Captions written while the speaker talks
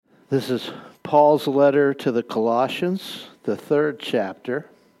This is Paul's letter to the Colossians, the 3rd chapter,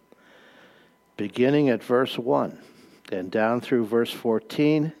 beginning at verse 1 and down through verse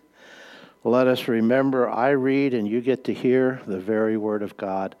 14. Let us remember, I read and you get to hear the very word of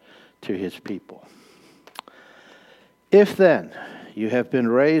God to his people. If then you have been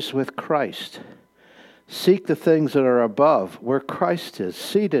raised with Christ, seek the things that are above, where Christ is,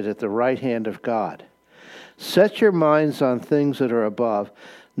 seated at the right hand of God. Set your minds on things that are above,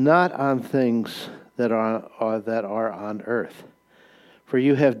 not on things that are on earth. For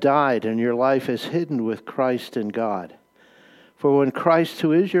you have died, and your life is hidden with Christ in God. For when Christ,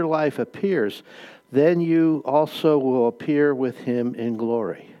 who is your life, appears, then you also will appear with him in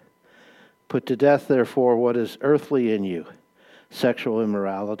glory. Put to death, therefore, what is earthly in you: sexual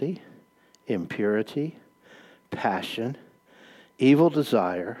immorality, impurity, passion, evil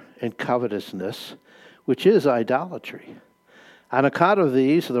desire, and covetousness, which is idolatry. On account of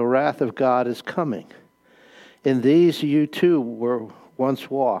these, the wrath of God is coming. In these you too were once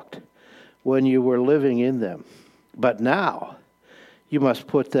walked, when you were living in them. But now you must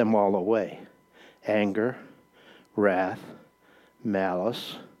put them all away: anger, wrath,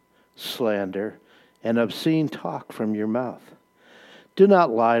 malice, slander, and obscene talk from your mouth. Do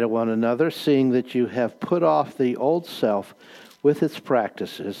not lie to one another, seeing that you have put off the old self with its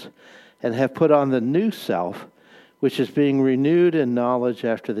practices, and have put on the new self, which is being renewed in knowledge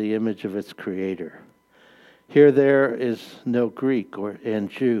after the image of its Creator. Here there is no Greek and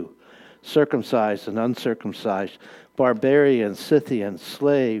Jew, circumcised and uncircumcised, barbarian, Scythian,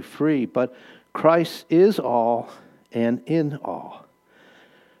 slave, free, but Christ is all and in all.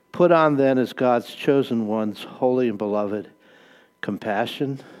 Put on then as God's chosen ones, holy and beloved,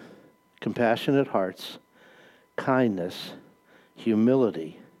 compassionate hearts, kindness,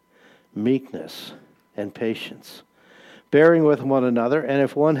 humility, meekness, and patience, bearing with one another, and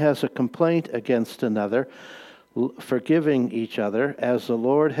if one has a complaint against another, forgiving each other, as the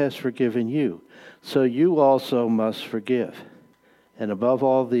Lord has forgiven you, so you also must forgive. And above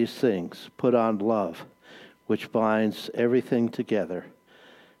all these things, put on love, which binds everything together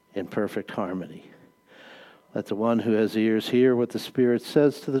in perfect harmony. Let the one who has ears hear what the Spirit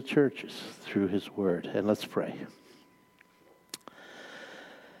says to the churches through his word. And let's pray.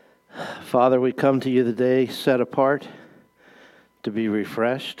 Father, we come to you today set apart to be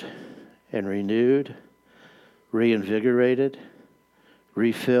refreshed and renewed, reinvigorated,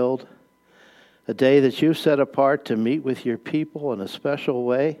 refilled. A day that you've set apart to meet with your people in a special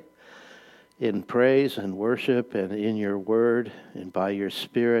way, in praise and worship and in your word and by your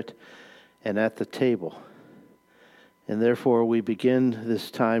Spirit and at the table. And therefore we begin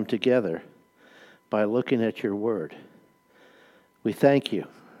this time together by looking at your word. We thank you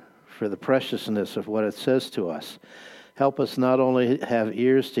for the preciousness of what it says to us. Help us not only have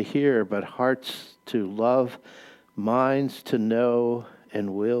ears to hear, but hearts to love, minds to know,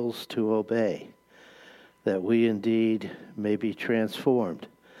 and wills to obey, that we indeed may be transformed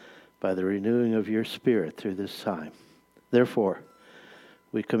by the renewing of your Spirit through this time. Therefore,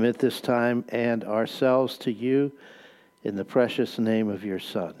 we commit this time and ourselves to you in the precious name of your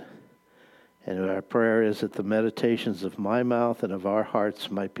Son. And our prayer is that the meditations of my mouth and of our hearts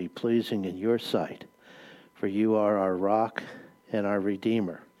might be pleasing in your sight. For you are our rock and our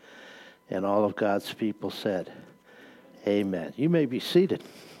Redeemer. And all of God's people said, amen. You may be seated.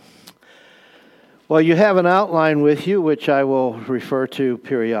 Well, you have an outline with you, which I will refer to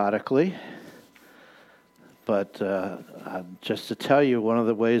periodically. But just to tell you, one of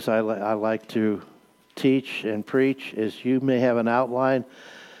the ways I like to teach and preach is you may have an outline,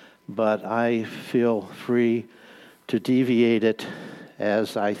 but I feel free to deviate it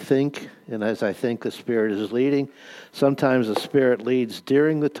as I think, and as I think the Spirit is leading. Sometimes the Spirit leads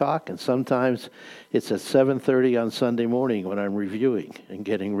during the talk, and sometimes it's at 7:30 on Sunday morning when I'm reviewing and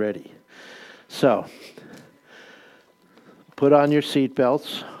getting ready. So, put on your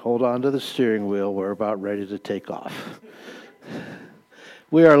seatbelts, hold on to the steering wheel, we're about ready to take off.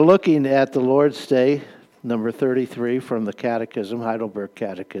 We are looking at the Lord's Day, number 33 from the Catechism, Heidelberg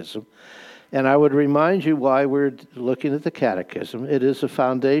Catechism. And I would remind you why we're looking at the Catechism. It is a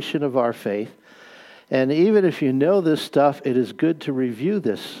foundation of our faith. And even if you know this stuff, it is good to review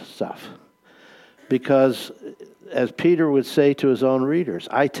this stuff. Because, as Peter would say to his own readers,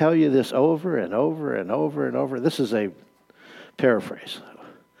 I tell you this over and over and over and over. This is a paraphrase.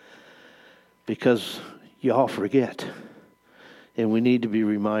 Because you all forget. And we need to be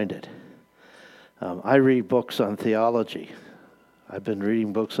reminded. I read books on theology. I've been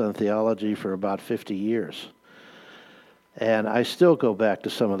reading books on theology for about 50 years. And I still go back to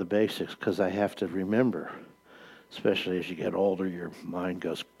some of the basics because I have to remember Especially as you get older, your mind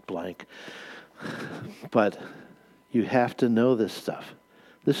goes blank. But you have to know this stuff.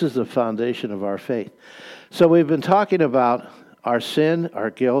 This is the foundation of our faith. So we've been talking about our sin, our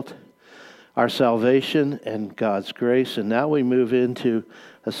guilt, our salvation, and God's grace. And now we move into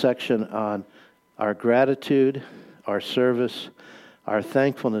a section on our gratitude, our service, our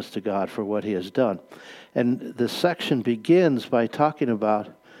thankfulness to God for what He has done. And this section begins by talking about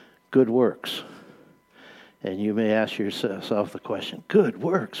good works. And you may ask yourself the question, good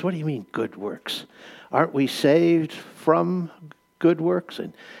works? What do you mean good works? Aren't we saved from good works?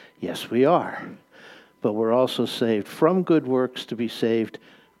 And yes, we are. But we're also saved from good works to be saved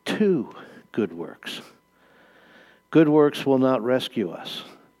to good works. Good works will not rescue us.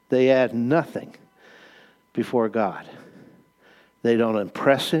 They add nothing before God. They don't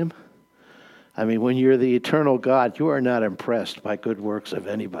impress Him. I mean, when you're the eternal God, you are not impressed by good works of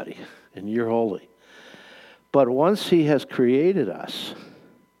anybody, and you're holy. But once He has created us,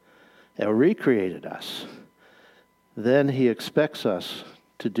 and recreated us, then He expects us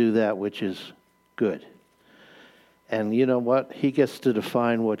to do that which is good. And you know what? He gets to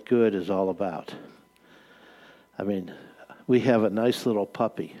define what good is all about. I mean, we have a nice little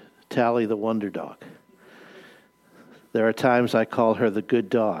puppy, Tally the Wonder Dog. There are times I call her the good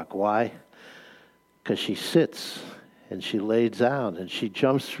dog. Why? Because she sits and she lays down and she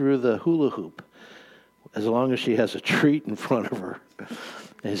jumps through the hula hoop as long as she has a treat in front of her.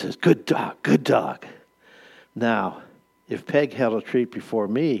 And he says, good dog, good dog. Now, if Peg held a treat before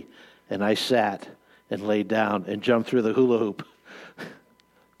me and I sat and laid down and jumped through the hula hoop,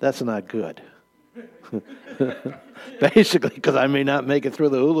 that's not good. Basically, because I may not make it through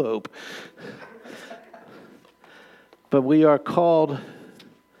the hula hoop. But we are called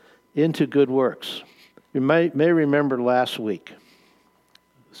into good works. You may remember last week.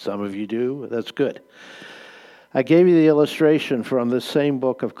 Some of you do. That's good. I gave you the illustration from this same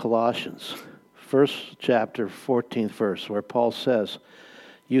book of Colossians, first chapter, 14th verse, where Paul says,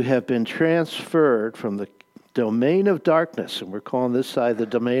 you have been transferred from the domain of darkness, and we're calling this side the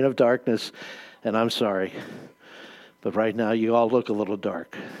domain of darkness, and I'm sorry, but right now you all look a little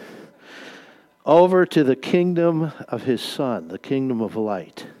dark, over to the kingdom of His Son, the kingdom of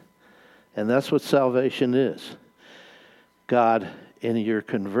light. And that's what salvation is. God, in your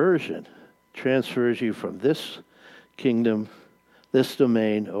conversion, transfers you from this kingdom, this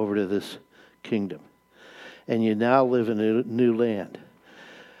domain, over to this kingdom. And you now live in a new land.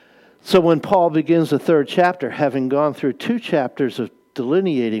 So when Paul begins the third chapter, having gone through 2 chapters of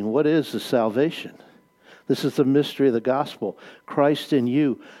delineating what is the salvation, this is the mystery of the gospel, Christ in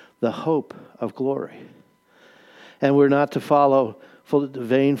you, the hope of glory. And we're not to follow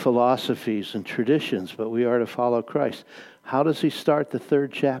vain philosophies and traditions, but we are to follow Christ. How does he start the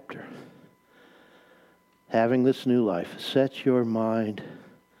third chapter? Having this new life, set your mind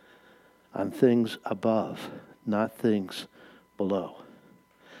on things above, not things below.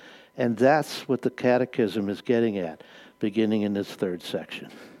 And that's what the Catechism is getting at, beginning in this third section.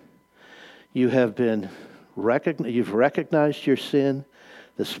 You've recognized your sin.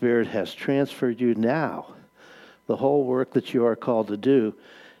 The Spirit has transferred you. Now, the whole work that you are called to do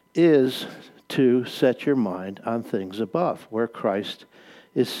is to set your mind on things above, where Christ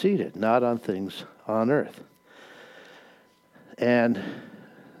is seated, not on things on earth. And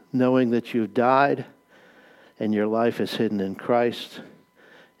knowing that you've died and your life is hidden in Christ,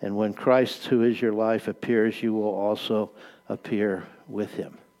 and when Christ, who is your life, appears, you will also appear with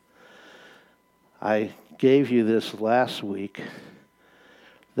Him. I gave you this last week.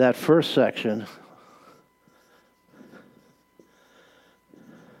 That first section,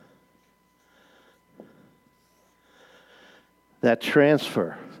 that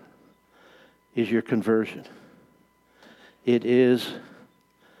transfer is your conversion. It is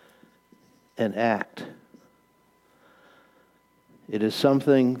an act. It is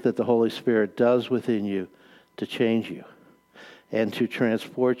something that the Holy Spirit does within you to change you and to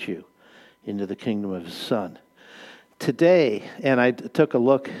transport you into the kingdom of His Son. Today, and I took a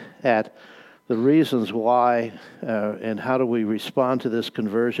look at the reasons why and how do we respond to this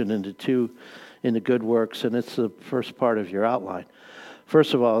conversion into good works, and it's the first part of your outline.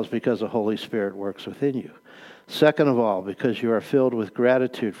 First of all, is because the Holy Spirit works within you. Second of all, because you are filled with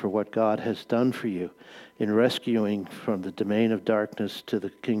gratitude for what God has done for you in rescuing from the domain of darkness to the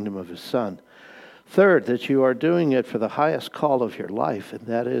kingdom of His Son. Third, that you are doing it for the highest call of your life, and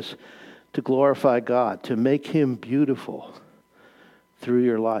that is to glorify God, to make Him beautiful through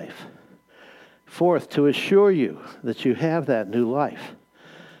your life. Fourth, to assure you that you have that new life.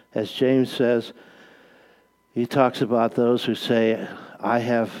 As James says, he talks about those who say, I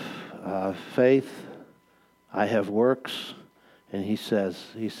have faith, I have works, and he says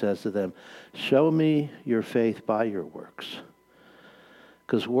to them, show me your faith by your works.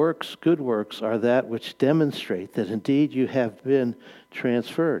 Because works, good works, are that which demonstrate that indeed you have been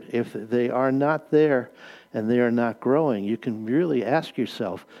transferred. If they are not there and they are not growing, you can really ask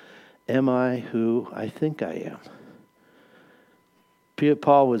yourself, am I who I think I am?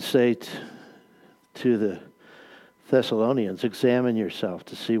 Paul would say to the Thessalonians, examine yourself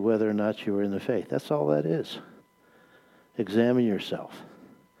to see whether or not you are in the faith. That's all that is. Examine yourself.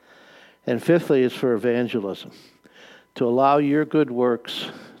 And fifthly, is for evangelism. To allow your good works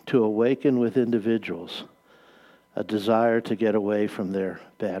to awaken with individuals a desire to get away from their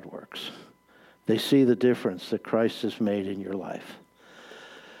bad works. They see the difference that Christ has made in your life.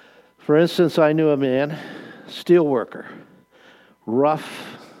 For instance, I knew a man, steel worker,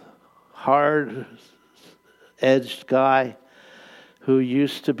 rough, hard-edged guy who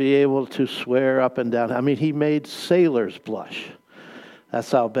used to be able to swear up and down. I mean, he made sailors blush.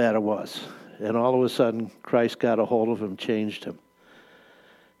 That's how bad it was. And all of a sudden, Christ got a hold of him, changed him.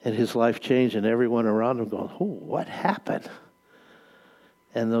 And his life changed, and everyone around him going, oh, what happened?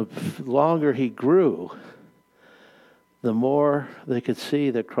 And the longer he grew, the more they could see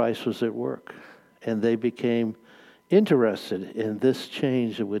that Christ was at work. And they became interested in this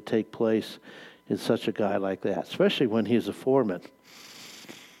change that would take place in such a guy like that, especially when he's a foreman.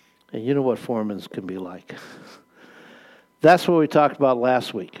 And you know what foremans can be like. That's what we talked about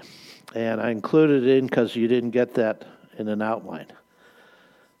last week. And I included it in because you didn't get that in an outline.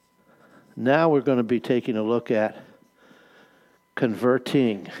 Now we're going to be taking a look at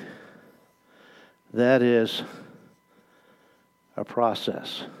converting. That is a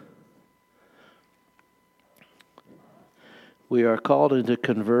process. We are called into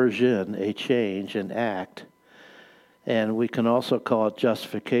conversion, a change, an act. And we can also call it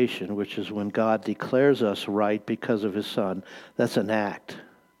justification, which is when God declares us right because of his Son. That's an act.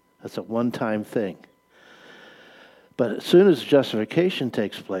 That's a one-time thing. But as soon as justification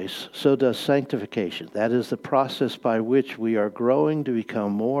takes place, so does sanctification. That is the process by which we are growing to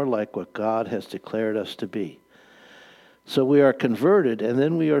become more like what God has declared us to be. So we are converted, and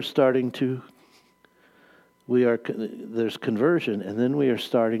then there's conversion, and then we are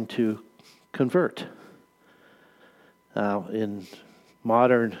starting to convert. Now, in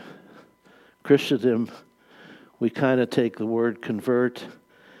modern Christendom, we kind of take the word convert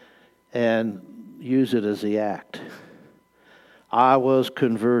and use it as the act. I was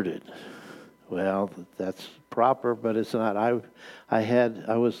converted. Well, that's proper, but it's not.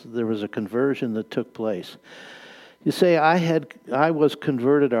 There was a conversion that took place. You say I was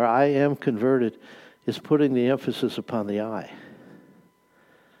converted or I am converted is putting the emphasis upon the I.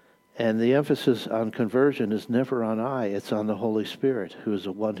 And the emphasis on conversion is never on I, it's on the Holy Spirit, who is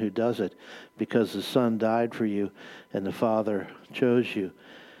the one who does it, because the Son died for you and the Father chose you.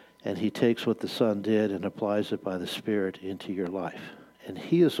 And he takes what the Son did and applies it by the Spirit into your life. And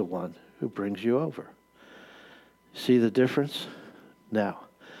he is the one who brings you over. See the difference? Now,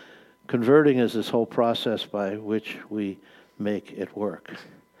 converting is this whole process by which we make it work.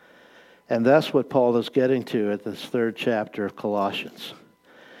 And that's what Paul is getting to at this third chapter of Colossians.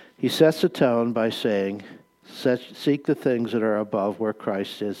 He sets the tone by saying, seek the things that are above where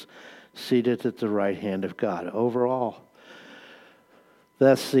Christ is seated at the right hand of God. Overall,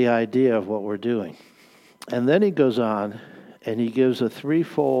 that's the idea of what we're doing. And then he goes on and he gives a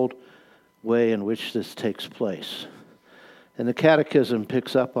threefold way in which this takes place. And the Catechism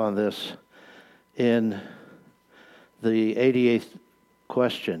picks up on this in the 88th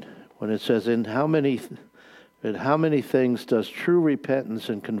question when it says, in how many things does true repentance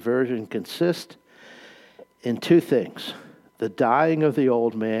and conversion consist? In two things, the dying of the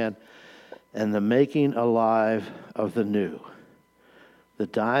old man and the making alive of the new. The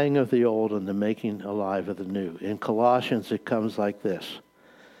dying of the old and the making alive of the new. In Colossians, it comes like this.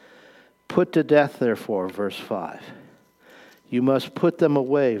 Put to death, therefore, verse 5. You must put them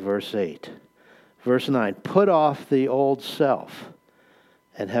away, verse 8. Verse 9, put off the old self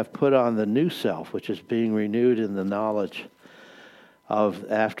and have put on the new self, which is being renewed in the knowledge of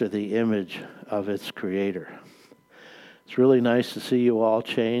after the image of its creator. It's really nice to see you all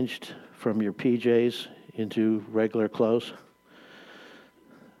changed from your PJs into regular clothes.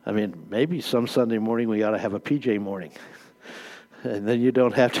 I mean, maybe some Sunday morning we ought to have a PJ morning. And then you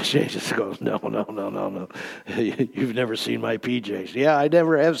don't have to change it. It goes, no. You've never seen my PJs. Yeah, I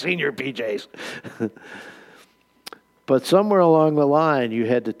never have seen your PJs. But somewhere along the line, you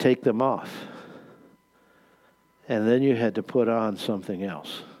had to take them off. And then you had to put on something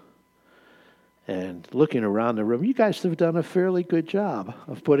else. And looking around the room, you guys have done a fairly good job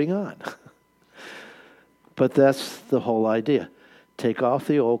of putting on. But that's the whole idea. Take off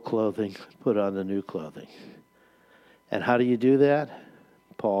the old clothing, put on the new clothing. And how do you do that?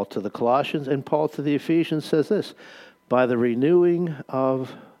 Paul to the Colossians and Paul to the Ephesians says this, by the renewing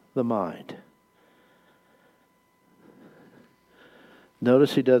of the mind.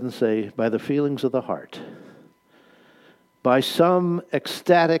 Notice he doesn't say by the feelings of the heart. By some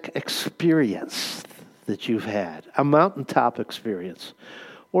ecstatic experience that you've had, a mountaintop experience,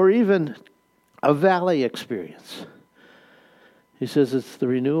 or even a valley experience. He says it's the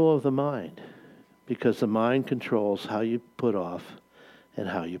renewal of the mind, because the mind controls how you put off and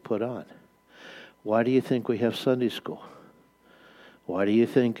how you put on. Why do you think we have Sunday school? Why do you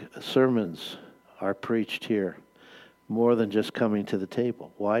think sermons are preached here more than just coming to the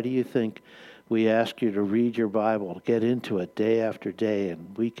table? Why do you think we ask you to read your Bible, get into it day after day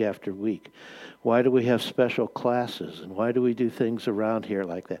and week after week? Why do we have special classes? And why do we do things around here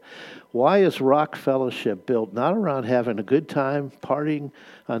like that? Why is Rock Fellowship built not around having a good time, partying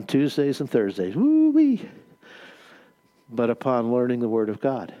on Tuesdays and Thursdays, woo-wee, but upon learning the Word of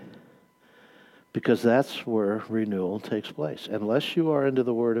God? Because that's where renewal takes place. Unless you are into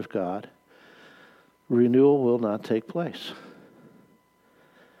the Word of God, renewal will not take place.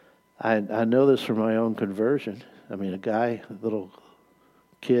 I know this from my own conversion. I mean, a little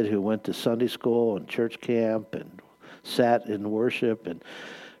kid who went to Sunday school and church camp and sat in worship and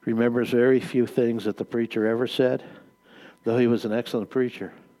remembers very few things that the preacher ever said, though he was an excellent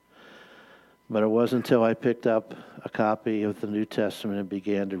preacher. But it wasn't until I picked up a copy of the New Testament and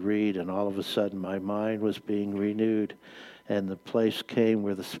began to read, and all of a sudden my mind was being renewed, and the place came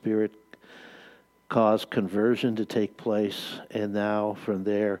where the Spirit caused conversion to take place, and now from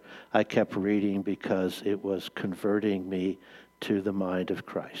there I kept reading because it was converting me to the mind of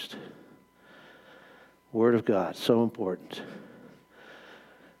Christ. Word of God, so important.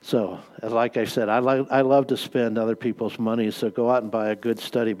 So, like I said, I love to spend other people's money, so go out and buy a good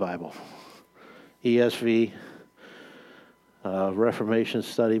study Bible. ESV, Reformation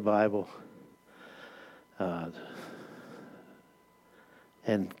Study Bible,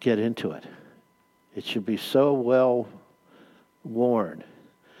 and get into it. It should be so well worn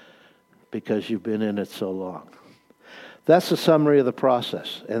because you've been in it so long. That's a summary of the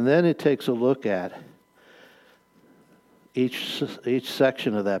process. And then it takes a look at each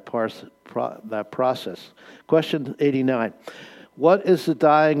section of that process. Question 89. What is the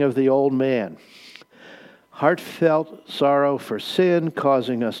dying of the old man? Heartfelt sorrow for sin,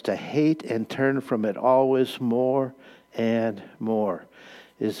 causing us to hate and turn from it always more and more,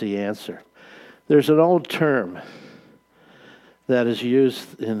 is the answer. There's an old term that is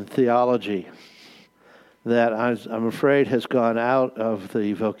used in theology that I'm afraid has gone out of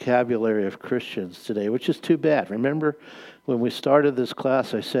the vocabulary of Christians today, which is too bad. Remember, when we started this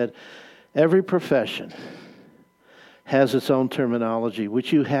class, I said, every profession has its own terminology,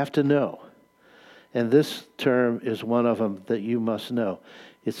 which you have to know. And this term is one of them that you must know.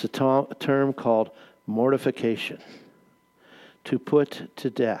 It's a term called mortification, to put to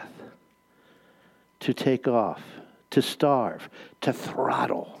death, to take off, to starve, to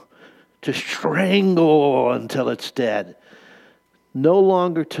throttle, to strangle until it's dead. No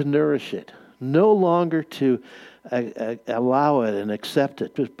longer to nourish it, no longer to allow it and accept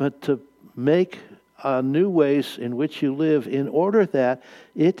it, but to make new ways in which you live in order that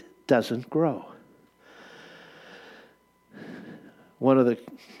it doesn't grow. One of the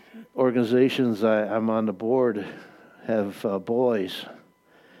organizations I'm on the board have boys,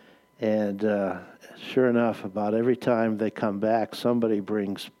 and sure enough, about every time they come back, somebody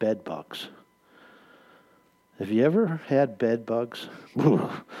brings bed bugs. Have you ever had bed bugs?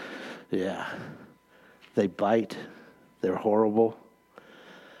 Yeah. They bite. They're horrible.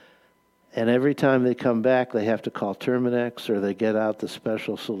 And every time they come back, they have to call Terminex, or they get out the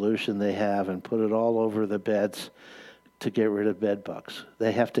special solution they have and put it all over the beds to get rid of bed bugs.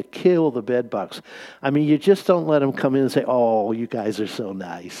 They have to kill the bed bugs. I mean, you just don't let them come in and say, oh, you guys are so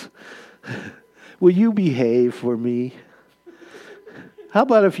nice. Will you behave for me? How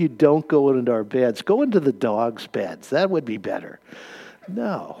about if you don't go into our beds? Go into the dogs' beds. That would be better.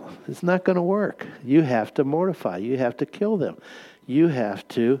 No, it's not going to work. You have to mortify. You have to kill them. You have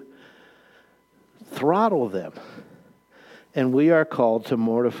to throttle them. And we are called to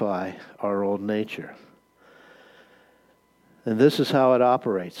mortify our old nature. And this is how it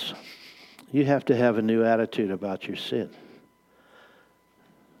operates. You have to have a new attitude about your sin.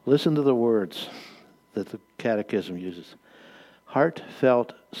 Listen to the words that the Catechism uses.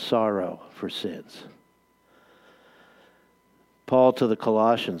 Heartfelt sorrow for sins. Paul to the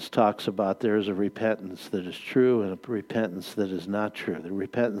Colossians talks about there is a repentance that is true and a repentance that is not true. The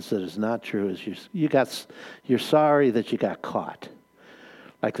repentance that is not true is you're sorry that you got caught,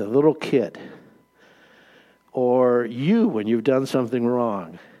 like the little kid, or you when you've done something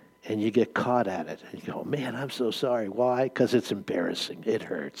wrong and you get caught at it and you go, man, I'm so sorry. Why? Because it's embarrassing. It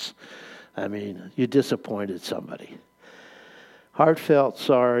hurts. I mean, you disappointed somebody. Heartfelt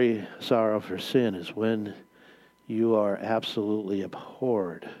sorrow for sin is when you are absolutely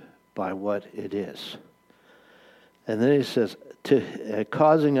abhorred by what it is. And then he says,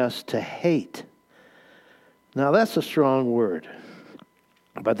 causing us to hate. Now that's a strong word,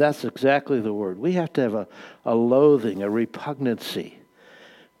 but that's exactly the word. We have to have a loathing, a repugnancy.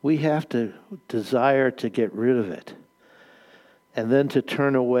 We have to desire to get rid of it, and then to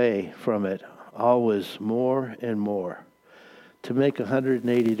turn away from it always more and more, to make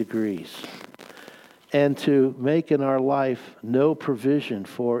 180 degrees. And to make in our life no provision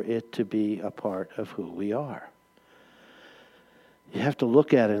for it to be a part of who we are. You have to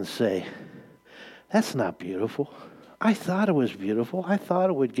look at it and say, that's not beautiful. I thought it was beautiful. I thought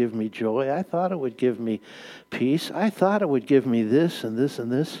it would give me joy. I thought it would give me peace. I thought it would give me this and this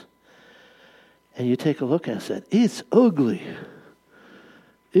and this. And you take a look at it and say, it's ugly.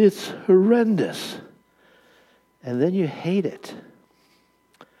 It's horrendous. And then you hate it.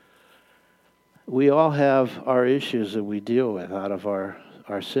 We all have our issues that we deal with out of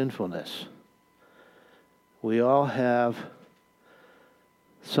our sinfulness. We all have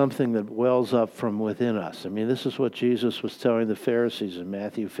something that wells up from within us. I mean, this is what Jesus was telling the Pharisees in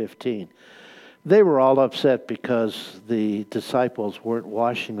Matthew 15. They were all upset because the disciples weren't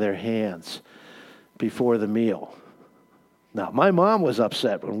washing their hands before the meal. Now, my mom was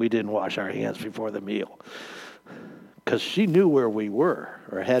upset when we didn't wash our hands before the meal because she knew where we were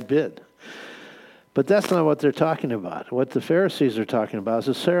or had been. But that's not what they're talking about. What the Pharisees are talking about is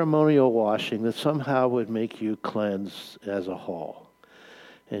a ceremonial washing that somehow would make you cleanse as a whole.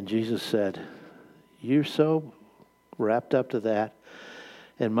 And Jesus said, you're so wrapped up to that.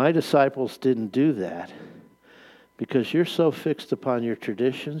 And my disciples didn't do that because you're so fixed upon your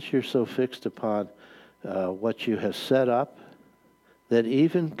traditions, you're so fixed upon what you have set up that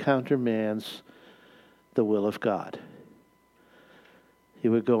even countermands the will of God. He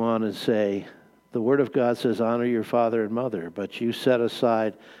would go on and say, the Word of God says, honor your father and mother, but you set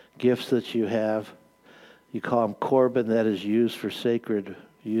aside gifts that you have. You call them korban, that is used for sacred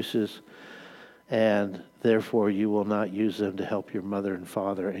uses, and therefore you will not use them to help your mother and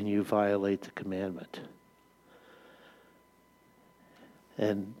father, and you violate the commandment.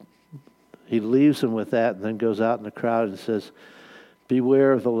 And he leaves them with that and then goes out in the crowd and says,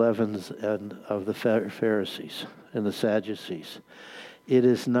 beware of the leavens and of the Pharisees and the Sadducees. It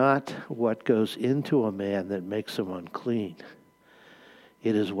is not what goes into a man that makes him unclean.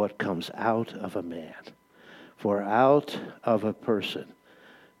 It is what comes out of a man. For out of a person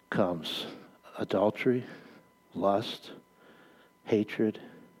comes adultery, lust, hatred,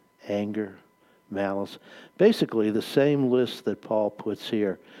 anger, malice. Basically the same list that Paul puts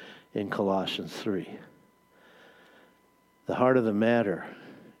here in Colossians 3. The heart of the matter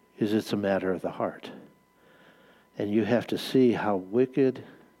is it's a matter of the heart. And you have to see how wicked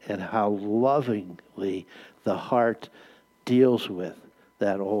and how lovingly the heart deals with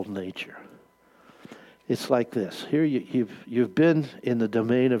that old nature. It's like this. Here you've been in the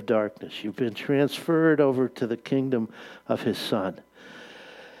domain of darkness. You've been transferred over to the kingdom of his Son.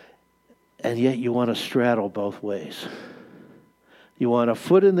 And yet you want to straddle both ways. You want a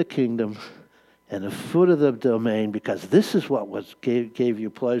foot in the kingdom and a foot of the domain because this is what gave you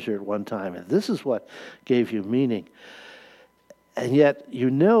pleasure at one time, and this is what gave you meaning. And yet you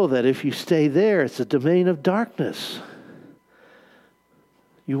know that if you stay there, it's a domain of darkness.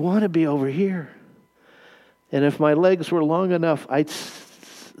 You want to be over here. And if my legs were long enough, I'd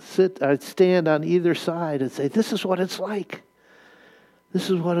stand on either side and say, this is what it's like. This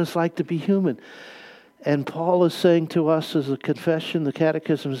is what it's like to be human. And Paul is saying to us as a confession, the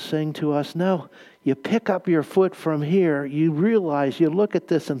Catechism is saying to us, no, you pick up your foot from here, you realize, you look at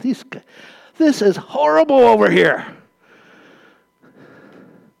this, and this is horrible over here.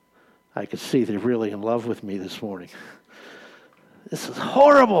 I could see they're really in love with me this morning. This is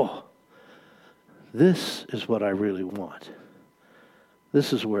horrible. This is what I really want.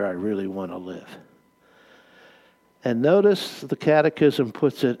 This is where I really want to live. And notice the Catechism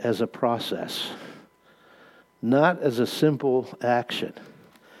puts it as a process, not as a simple action.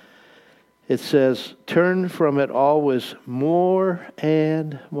 It says, turn from it always more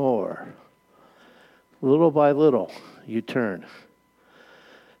and more. Little by little, you turn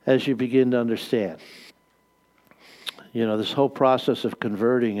as you begin to understand. This whole process of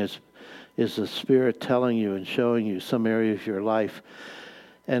converting is the Spirit telling you and showing you some area of your life.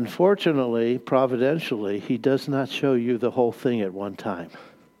 And fortunately, providentially, He does not show you the whole thing at one time.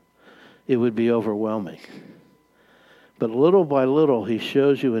 It would be overwhelming. But little by little, He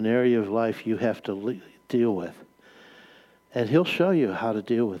shows you an area of life you have to deal with. And He'll show you how to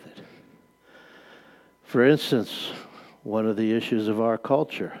deal with it. For instance, one of the issues of our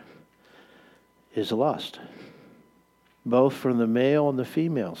culture is lust, both from the male and the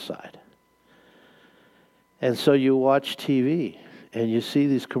female side. And so you watch TV and you see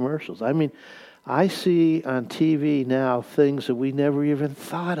these commercials. I mean, I see on TV now things that we never even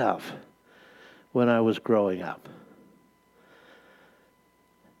thought of when I was growing up.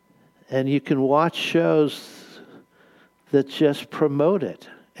 And you can watch shows that just promote it.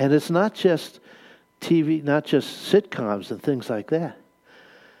 And it's not just TV, not just sitcoms and things like that.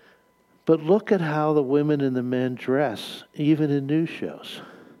 But look at how the women and the men dress, even in news shows.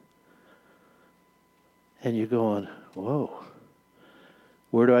 And you're going, whoa,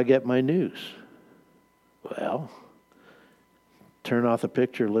 where do I get my news? Well, turn off the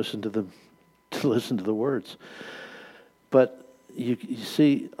picture, listen to the words. But you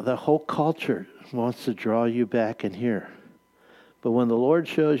see, the whole culture wants to draw you back in here. But when the Lord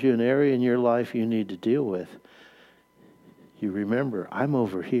shows you an area in your life you need to deal with, you remember, I'm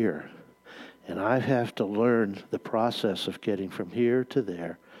over here. And I have to learn the process of getting from here to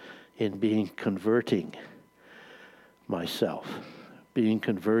there in converting myself,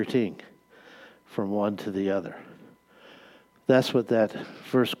 converting from one to the other. That's what that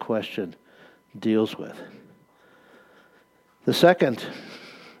first question deals with. The second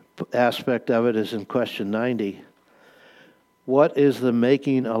aspect of it is in question 90. What is the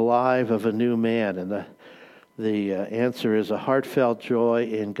making alive of a new man? And the answer is a heartfelt joy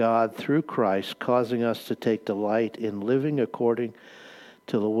in God through Christ, causing us to take delight in living according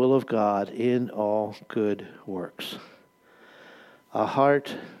to the will of God in all good works. A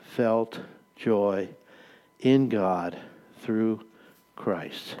heartfelt joy in God through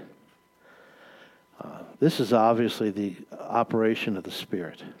Christ. This is obviously the operation of the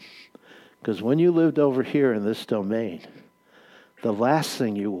Spirit. Because when you lived over here in this domain, the last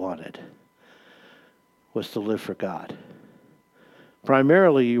thing you wanted was to live for God.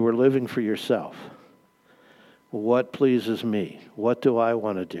 Primarily, you were living for yourself. What pleases me? What do I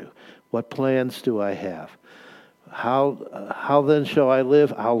want to do? What plans do I have? How then shall I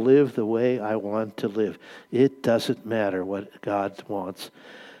live? I'll live the way I want to live. It doesn't matter what God wants,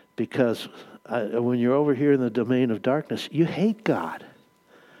 because when you're over here in the domain of darkness, you hate God.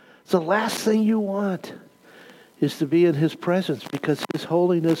 It's the last thing you want is to be in His presence, because His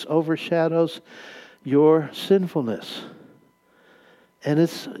holiness overshadows your sinfulness. And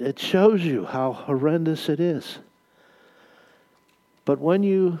it shows you how horrendous it is. But when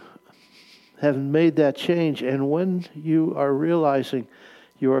you have made that change, and when you are realizing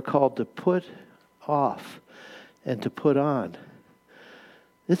you are called to put off and to put on,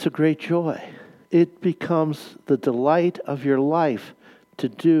 it's a great joy. It becomes the delight of your life to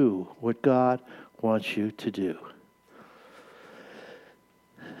do what God wants you to do.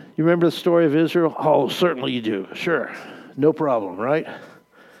 You remember the story of Israel? Oh, certainly you do. Sure. No problem, right?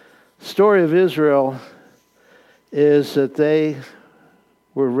 The story of Israel is that they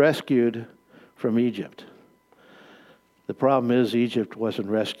were rescued from Egypt. The problem is Egypt wasn't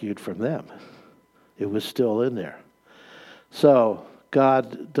rescued from them. It was still in there. So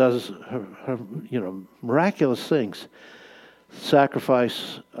God does, miraculous things.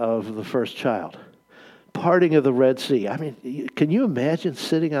 Sacrifice of the first child. Parting of the Red Sea. I mean, can you imagine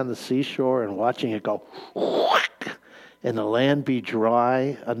sitting on the seashore and watching it go and the land be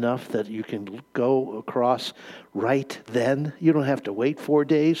dry enough that you can go across right then? You don't have to wait 4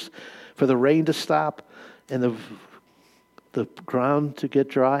 days for the rain to stop and the ground to get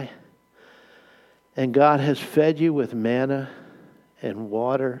dry. And God has fed you with manna and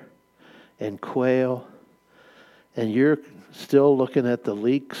water and quail, and you're still looking at the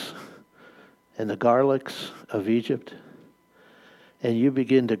leeks and the garlics of Egypt, and you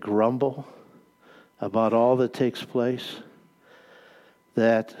begin to grumble about all that takes place,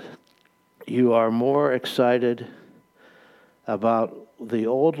 that you are more excited about the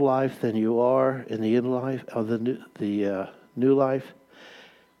old life than you are in the new life,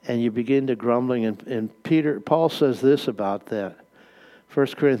 and you begin to grumbling. And Paul says this about that. 1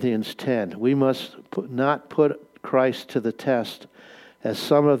 Corinthians 10, we must not put Christ to the test, as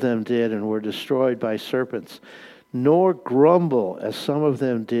some of them did and were destroyed by serpents, nor grumble as some of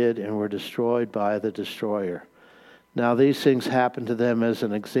them did and were destroyed by the destroyer. Now these things happened to them as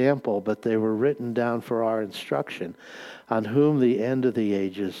an example, but they were written down for our instruction, on whom the end of the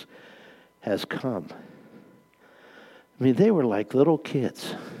ages has come. I mean, they were like little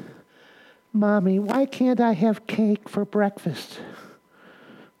kids. Mommy, why can't I have cake for breakfast?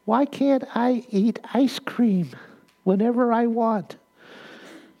 Why can't I eat ice cream whenever I want?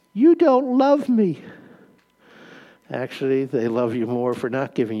 You don't love me. Actually, they love you more for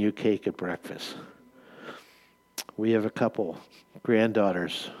not giving you cake at breakfast. We have a couple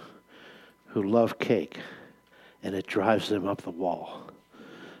granddaughters who love cake, and it drives them up the wall.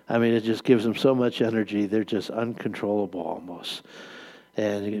 I mean, it just gives them so much energy, they're just uncontrollable almost.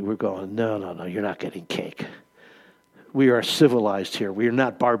 And we're going, no, you're not getting cake. We are civilized here. We are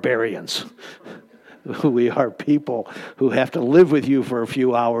not barbarians. We are people who have to live with you for a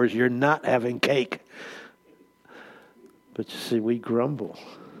few hours. You're not having cake. But you see, we grumble.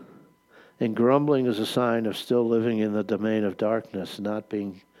 And grumbling is a sign of still living in the domain of darkness, not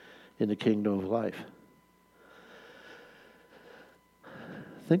being in the kingdom of life.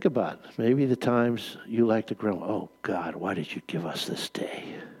 Think about it. Maybe the times you like to grumble, oh God, why did you give us this day?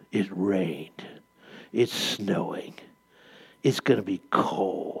 It rained. It's snowing. It's going to be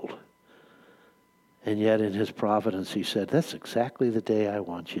cold. And yet in his providence he said, that's exactly the day I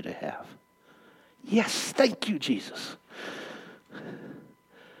want you to have. Yes, thank you, Jesus.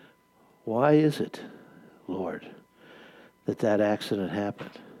 Why is it, Lord, that accident happened?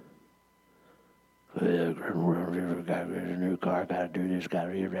 Got a new car, got to do this, got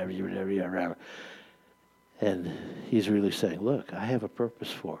to... And he's really saying, look, I have a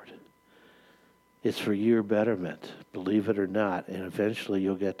purpose for it. It's for your betterment, believe it or not, and eventually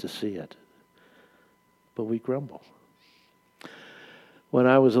you'll get to see it. But we grumble. When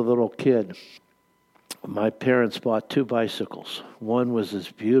I was a little kid, my parents bought 2 bicycles. One was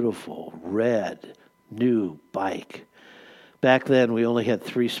this beautiful, red, new bike. Back then, we only had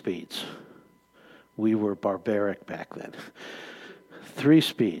 3 speeds. We were barbaric back then. 3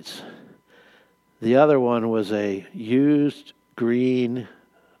 speeds. The other one was a used green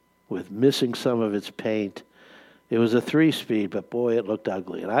with missing some of its paint. It was a 3-speed, but boy, it looked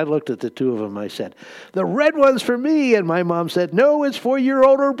ugly. And I looked at the 2 of them, I said, the red one's for me. And my mom said, no, it's for your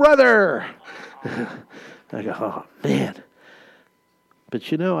older brother. I go, oh, man.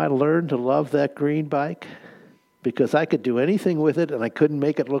 But you know, I learned to love that green bike because I could do anything with it and I couldn't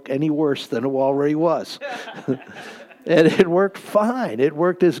make it look any worse than it already was. And it worked fine. It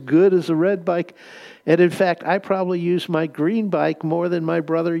worked as good as the red bike. And in fact, I probably used my green bike more than my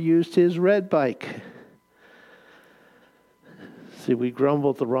brother used his red bike. See, we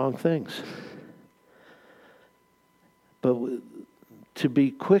grumble at the wrong things. But to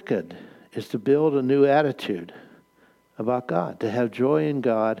be quickened is to build a new attitude about God, to have joy in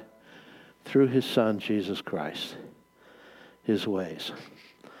God through his Son, Jesus Christ, his ways.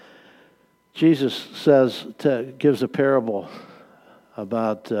 Jesus gives a parable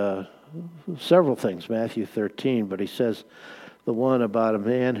about several things, Matthew 13, but he says the one about a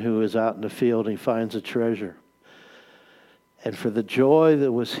man who is out in the field and he finds a treasure. And for the joy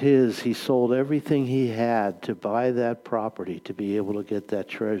that was his, he sold everything he had to buy that property to be able to get that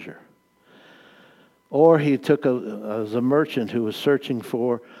treasure. Or he took as a merchant who was searching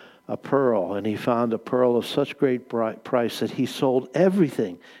for a pearl, and he found a pearl of such great price that he sold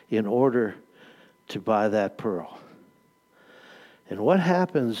everything in order to buy that pearl. And what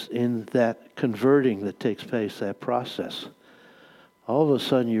happens in that converting that takes place, that process? All of a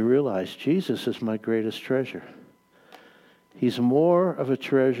sudden you realize Jesus is my greatest treasure. He's more of a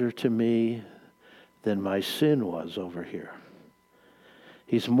treasure to me than my sin was over here.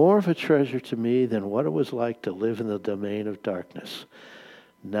 He's more of a treasure to me than what it was like to live in the domain of darkness,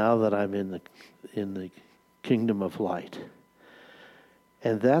 now that I'm in the kingdom of light.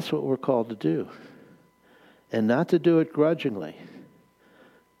 And that's what we're called to do. And not to do it grudgingly,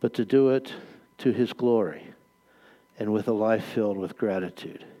 but to do it to his glory and with a life filled with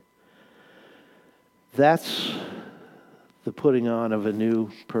gratitude. That's the putting on of a new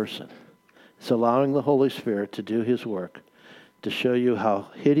person. It's allowing the Holy Spirit to do his work, to show you how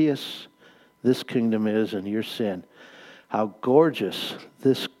hideous this kingdom is and your sin, how gorgeous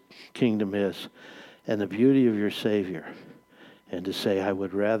this kingdom is, and the beauty of your Savior. And to say, I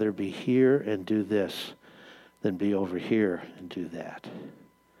would rather be here and do this than be over here and do that.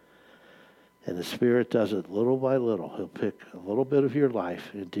 And the Spirit does it little by little. He'll pick a little bit of your life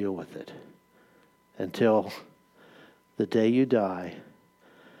and deal with it until the day you die.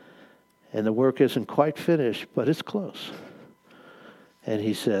 And the work isn't quite finished, but it's close. And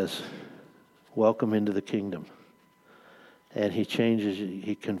he says, welcome into the kingdom. And he changes you,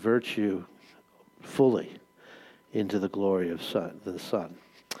 he converts you fully into the glory of the Son.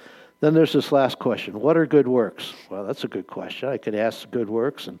 Then there's this last question. What are good works? Well, that's a good question. I could ask good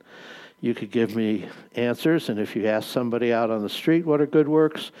works, and you could give me answers. And if you ask somebody out on the street, what are good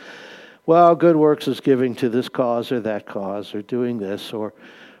works? Well, good works is giving to this cause or that cause, or doing this, or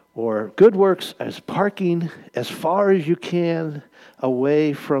good works as parking as far as you can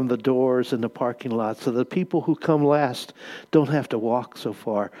away from the doors in the parking lot so the people who come last don't have to walk so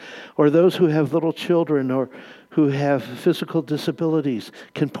far. Or those who have little children or who have physical disabilities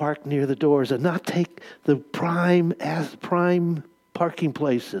can park near the doors and not take the prime parking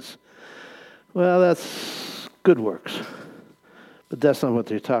places. Well, that's good works. But that's not what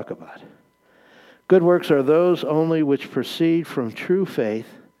they talk about. Good works are those only which proceed from true faith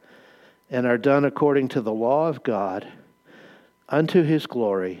and are done according to the law of God, unto his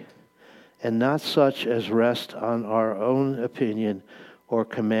glory, and not such as rest on our own opinion or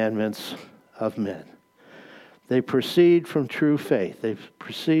commandments of men. They proceed from true faith. They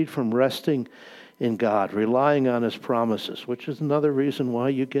proceed from resting in God, relying on his promises, which is another reason why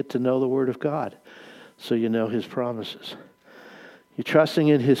you get to know the Word of God, so you know his promises. You're trusting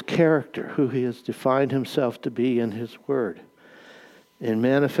in his character, who he has defined himself to be in his Word, in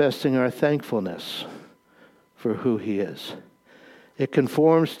manifesting our thankfulness for who he is. It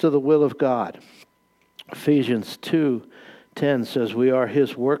conforms to the will of God. Ephesians 2:10 says, we are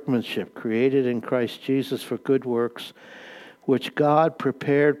his workmanship, created in Christ Jesus for good works, which God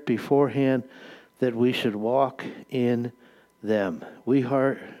prepared beforehand that we should walk in them. We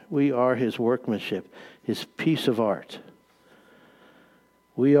are his workmanship, his piece of art.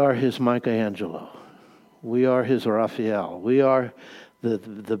 We are his Michelangelo. We are his Raphael. We are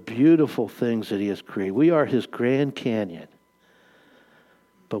the beautiful things that he has created. We are his Grand Canyon.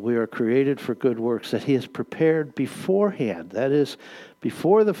 But we are created for good works that he has prepared beforehand. That is,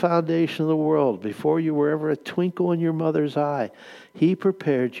 before the foundation of the world, before you were ever a twinkle in your mother's eye, he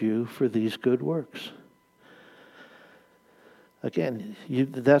prepared you for these good works. Again,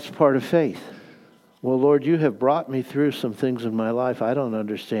 that's part of faith. Well, Lord, you have brought me through some things in my life. I don't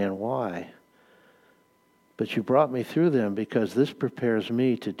understand why. But you brought me through them because this prepares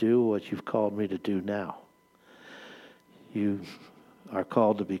me to do what you've called me to do now. You are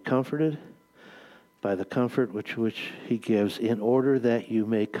called to be comforted by the comfort which he gives in order that you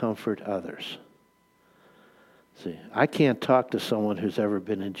may comfort others. See, I can't talk to someone who's ever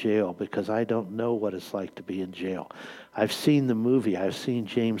been in jail because I don't know what it's like to be in jail. I've seen the movie. I've seen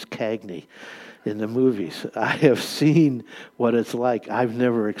James Cagney in the movies. I have seen what it's like. I've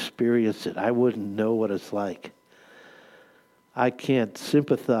never experienced it. I wouldn't know what it's like. I can't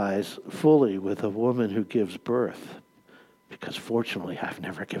sympathize fully with a woman who gives birth because fortunately I've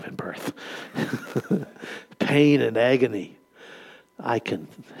never given birth. Pain and agony. I can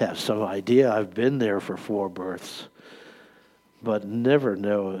have some idea. I've been there for 4 births, but never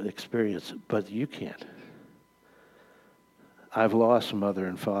know experience. But you can't. I've lost mother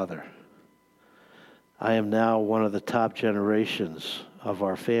and father. I am now one of the top generations of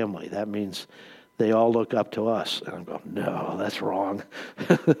our family. That means they all look up to us. And I'm going, no, that's wrong.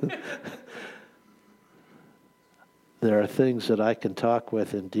 There are things that I can talk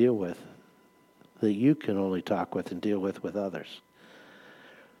with and deal with that you can only talk with and deal with others.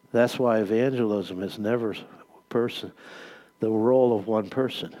 That's why evangelism is never the role of one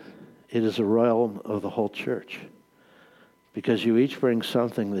person. It is a realm of the whole church. Because you each bring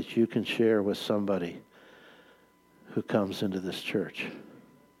something that you can share with somebody who comes into this church.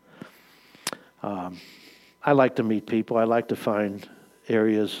 I like to meet people. I like to find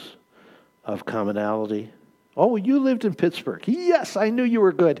areas of commonality. Oh, you lived in Pittsburgh. Yes, I knew you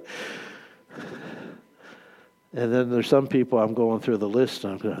were good. And then there's some people I'm going through the list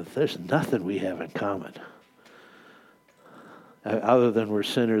and I'm going, there's nothing we have in common. Other than we're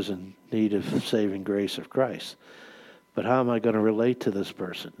sinners in need of saving grace of Christ. But how am I going to relate to this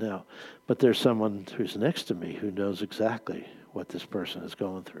person? Now, but there's someone who's next to me who knows exactly what this person is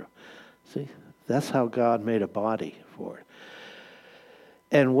going through. See, that's how God made a body for it.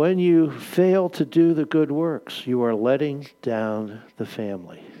 And when you fail to do the good works, you are letting down the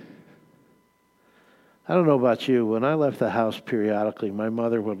family. I don't know about you. When I left the house periodically, my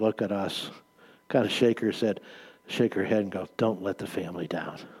mother would look at us, kind of shake her head and go, don't let the family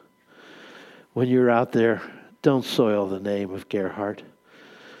down. When you're out there, don't soil the name of Gerhard.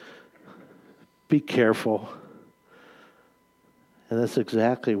 Be careful. And that's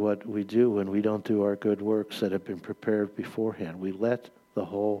exactly what we do when we don't do our good works that have been prepared beforehand. We let the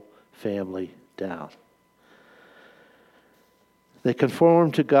whole family down. They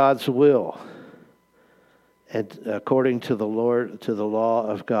conform to God's will and according to the law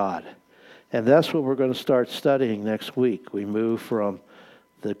of God. And that's what we're going to start studying next week. We move from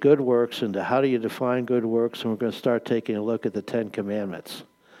the good works into how do you define good works, and we're going to start taking a look at the 10 Commandments.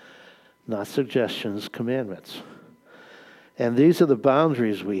 Not suggestions, commandments. And these are the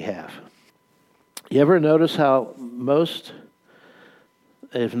boundaries we have. You ever notice how most,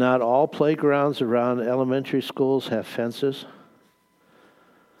 if not all, playgrounds around elementary schools have fences?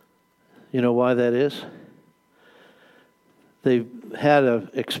 You know why that is? They had an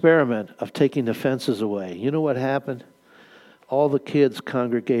experiment of taking the fences away. You know what happened? All the kids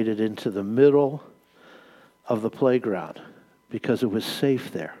congregated into the middle of the playground because it was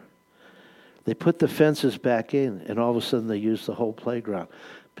safe there. They put the fences back in, and all of a sudden they used the whole playground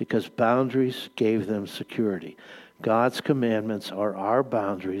because boundaries gave them security. God's commandments are our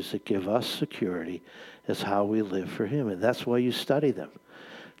boundaries that give us security as how we live for Him, and that's why you study them.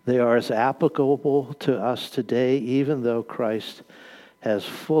 They are as applicable to us today, even though Christ has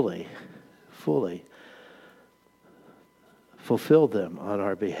fully fulfilled them on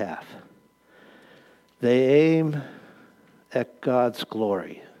our behalf. They aim at God's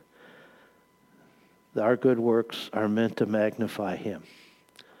glory. Our good works are meant to magnify Him.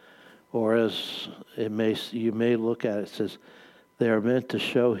 Or as you may look at it, it says, they are meant to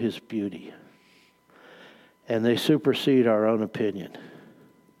show His beauty. And they supersede our own opinion.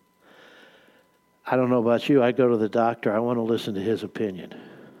 I don't know about you, I go to the doctor, I want to listen to his opinion.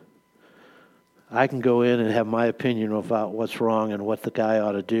 I can go in and have my opinion about what's wrong and what the guy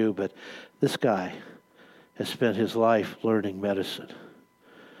ought to do, but this guy has spent his life learning medicine.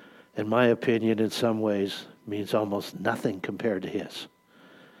 And my opinion in some ways means almost nothing compared to his.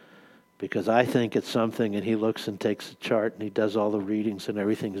 Because I think it's something, and he looks and takes a chart, and he does all the readings and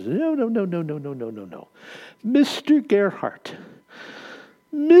everything. No. Mr.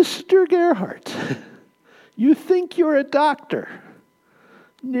 Gerhardt, you think you're a doctor?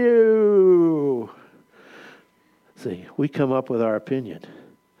 No. See, we come up with our opinion.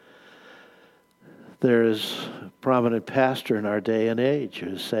 There is a prominent pastor in our day and age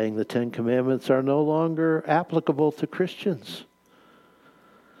who's saying the 10 Commandments are no longer applicable to Christians.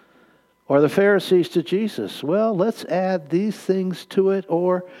 Or the Pharisees to Jesus. Well, let's add these things to it,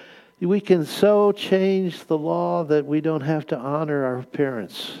 or we can so change the law that we don't have to honor our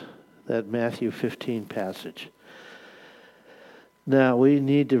parents. That Matthew 15 passage. Now, we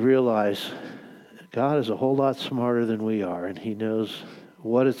need to realize God is a whole lot smarter than we are, and He knows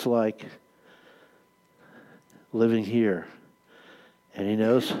what it's like living here. And He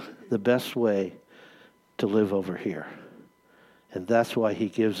knows the best way to live over here. And that's why He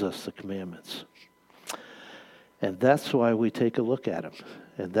gives us the commandments. And that's why we take a look at them.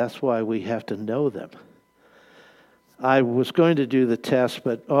 And that's why we have to know them. I was going to do the test,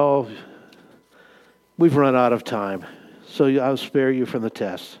 but we've run out of time. So I'll spare you from the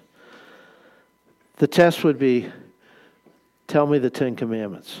test. The test would be, tell me the 10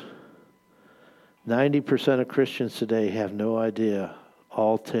 Commandments. 90% of Christians today have no idea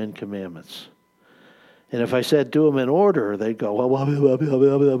all 10 Commandments. And if I said do them in order, they'd go, blah, blah, blah,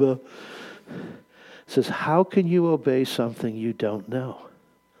 blah, blah, blah. It says, how can you obey something you don't know?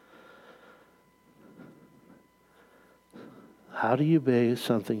 How do you obey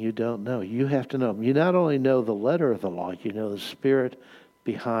something you don't know? You have to know. You not only know the letter of the law, you know the spirit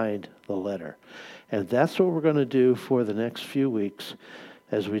behind the letter. And that's what we're going to do for the next few weeks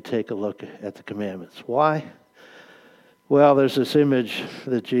as we take a look at the commandments. Why? Well, there's this image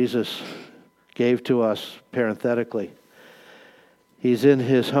that Jesus gave to us parenthetically. He's in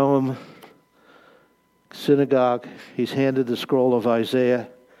his home synagogue. He's handed the scroll of Isaiah.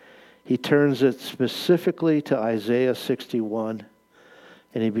 He turns it specifically to Isaiah 61,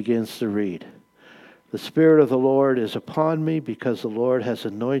 and he begins to read. The Spirit of the Lord is upon me because the Lord has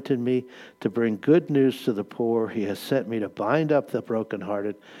anointed me to bring good news to the poor. He has sent me to bind up the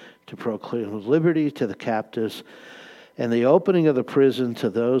brokenhearted, to proclaim liberty to the captives, and the opening of the prison to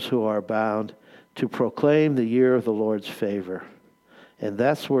those who are bound, to proclaim the year of the Lord's favor. And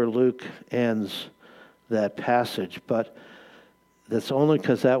that's where Luke ends that passage. But that's only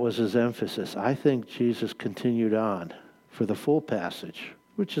because that was his emphasis. I think Jesus continued on for the full passage,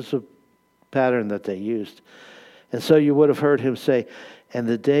 which is a pattern that they used. And so you would have heard him say, and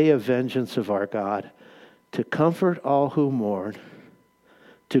the day of vengeance of our God, to comfort all who mourn,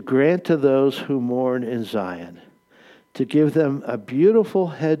 to grant to those who mourn in Zion, to give them a beautiful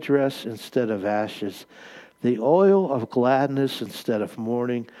headdress instead of ashes, the oil of gladness instead of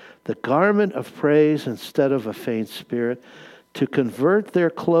mourning, the garment of praise instead of a faint spirit, to convert their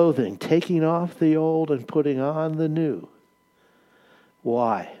clothing, taking off the old and putting on the new.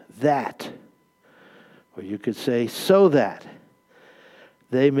 Why? That, or you could say, so that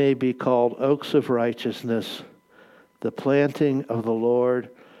they may be called oaks of righteousness, the planting of the Lord,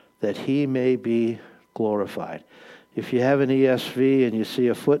 that he may be glorified. If you have an ESV and you see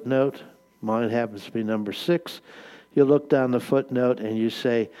a footnote, mine happens to be number 6, you look down the footnote and you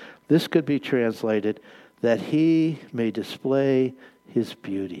say, this could be translated, that he may display his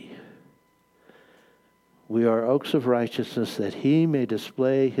beauty. We are oaks of righteousness, that he may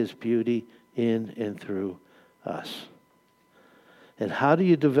display his beauty in and through us. And how do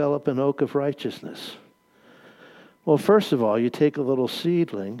you develop an oak of righteousness? Well, first of all, you take a little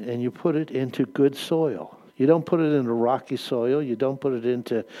seedling and you put it into good soil. You don't put it into rocky soil. You don't put it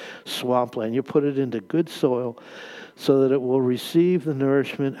into swampland. You put it into good soil so that it will receive the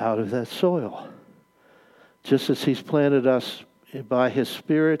nourishment out of that soil. Just as he's planted us by his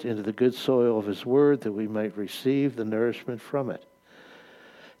Spirit into the good soil of his word, that we might receive the nourishment from it.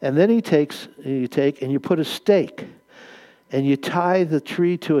 And then you take and you put a stake, and you tie the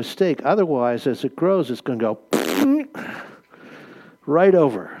tree to a stake. Otherwise, as it grows, it's going to go right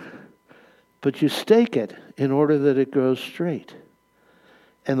over. But you stake it in order that it grows straight.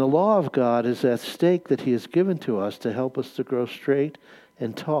 And the law of God is that stake that he has given to us to help us to grow straight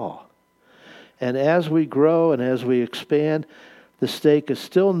and tall. And as we grow and as we expand, the stake is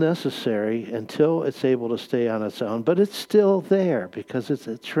still necessary until it's able to stay on its own. But it's still there because it's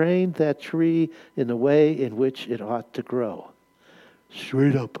trained that tree in the way in which it ought to grow.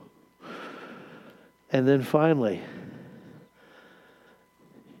 Straight up. And then finally,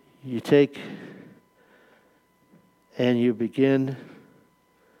 you take and you begin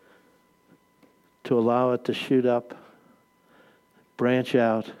to allow it to shoot up, branch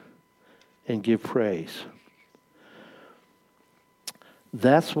out, and give praise.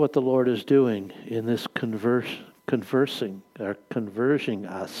 That's what the Lord is doing in this converging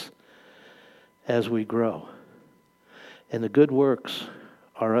us as we grow. And the good works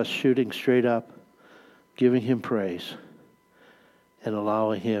are us shooting straight up, giving him praise, and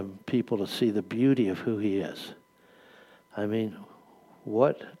allowing people to see the beauty of who he is. I mean,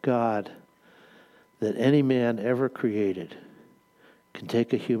 what God that any man ever created can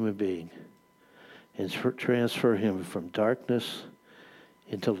take a human being and transfer him from darkness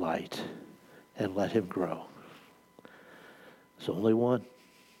into light and let him grow. There's only one.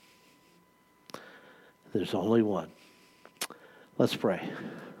 There's only one. Let's pray.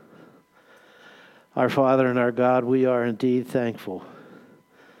 Our Father and our God, we are indeed thankful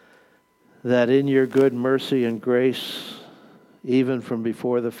that in your good mercy and grace, even from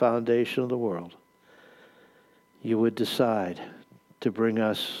before the foundation of the world, you would decide to bring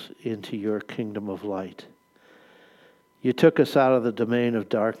us into your kingdom of light. You took us out of the domain of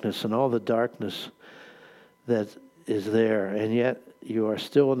darkness and all the darkness that is there, and yet you are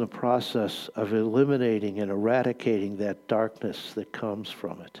still in the process of eliminating and eradicating that darkness that comes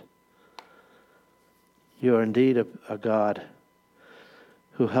from it. You are indeed a God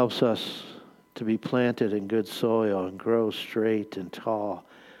who helps us to be planted in good soil and grow straight and tall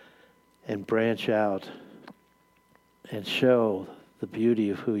and branch out and show the beauty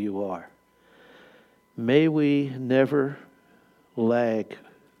of who you are. May we never lag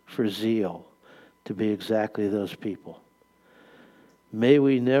for zeal to be exactly those people. May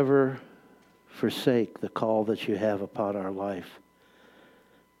we never forsake the call that you have upon our life.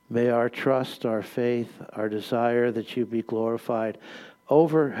 May our trust, our faith, our desire that you be glorified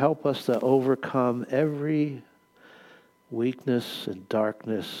help us to overcome every weakness and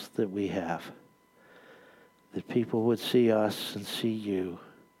darkness that we have. That people would see us and see you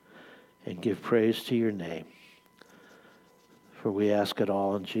and give praise to your name. For we ask it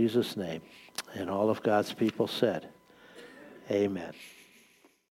all in Jesus' name. And all of God's people said, amen.